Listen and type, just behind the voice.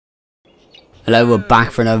Hello, we're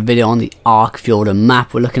back for another video on the ARK Fjordur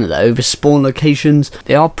map. We're looking at the Ovis spawn locations.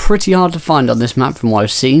 They are pretty hard to find on this map from what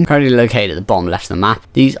I've seen. Currently located at the bottom left of the map.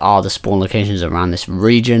 These are the spawn locations around this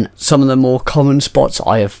region. Some of the more common spots,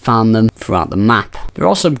 I have found them throughout the map. There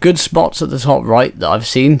are some good spots at the top right that I've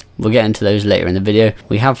seen. We'll get into those later in the video.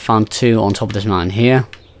 We have found two on top of this mountain here.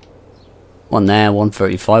 One there,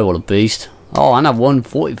 135, what a beast. Oh, and I have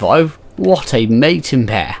 145. What a mating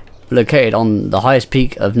pair. Located on the highest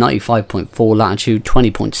peak of 95.4 latitude,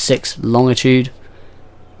 20.6 longitude,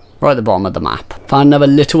 right at the bottom of the map. Found another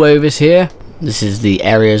little Ovis here. This is the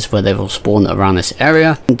areas where they've all spawned around this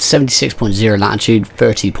area. 76.0 latitude,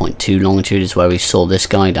 30.2 longitude is where we saw this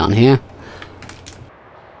guy down here.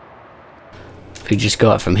 If we just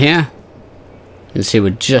go up from here, you can see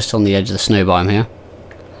we're just on the edge of the snow biome here.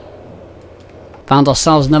 Found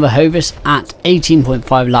ourselves another Ovis at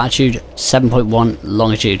 18.5 latitude, 7.1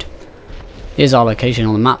 longitude. Here's our location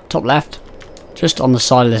on the map, top left, just on the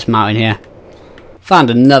side of this mountain here. Found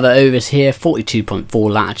another Ovis here,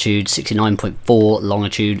 42.4 latitude, 69.4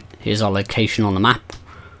 longitude. Here's our location on the map.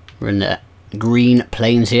 We're in the green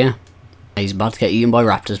plains here. He's about to get eaten by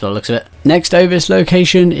raptors by the looks of it. Next Ovis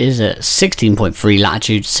location is at 16.3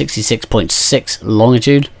 latitude, 66.6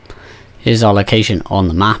 longitude. Here's our location on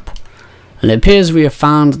the map. And it appears we have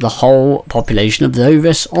found the whole population of the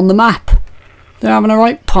Ovis on the map. They're having a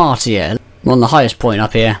right party here. We're on the highest point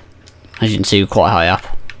up here. As you can see, we're quite high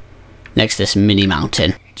up. Next to this mini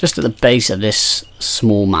mountain. Just at the base of this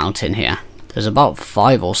small mountain here. There's about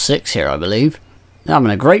 5 or 6 here, I believe. They're having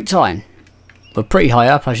a great time. We're pretty high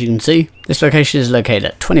up, as you can see. This location is located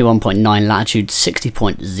at 21.9 latitude,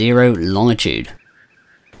 60.0 longitude.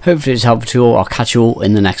 Hopefully it's helpful to you all. I'll catch you all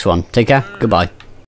in the next one. Take care. Goodbye.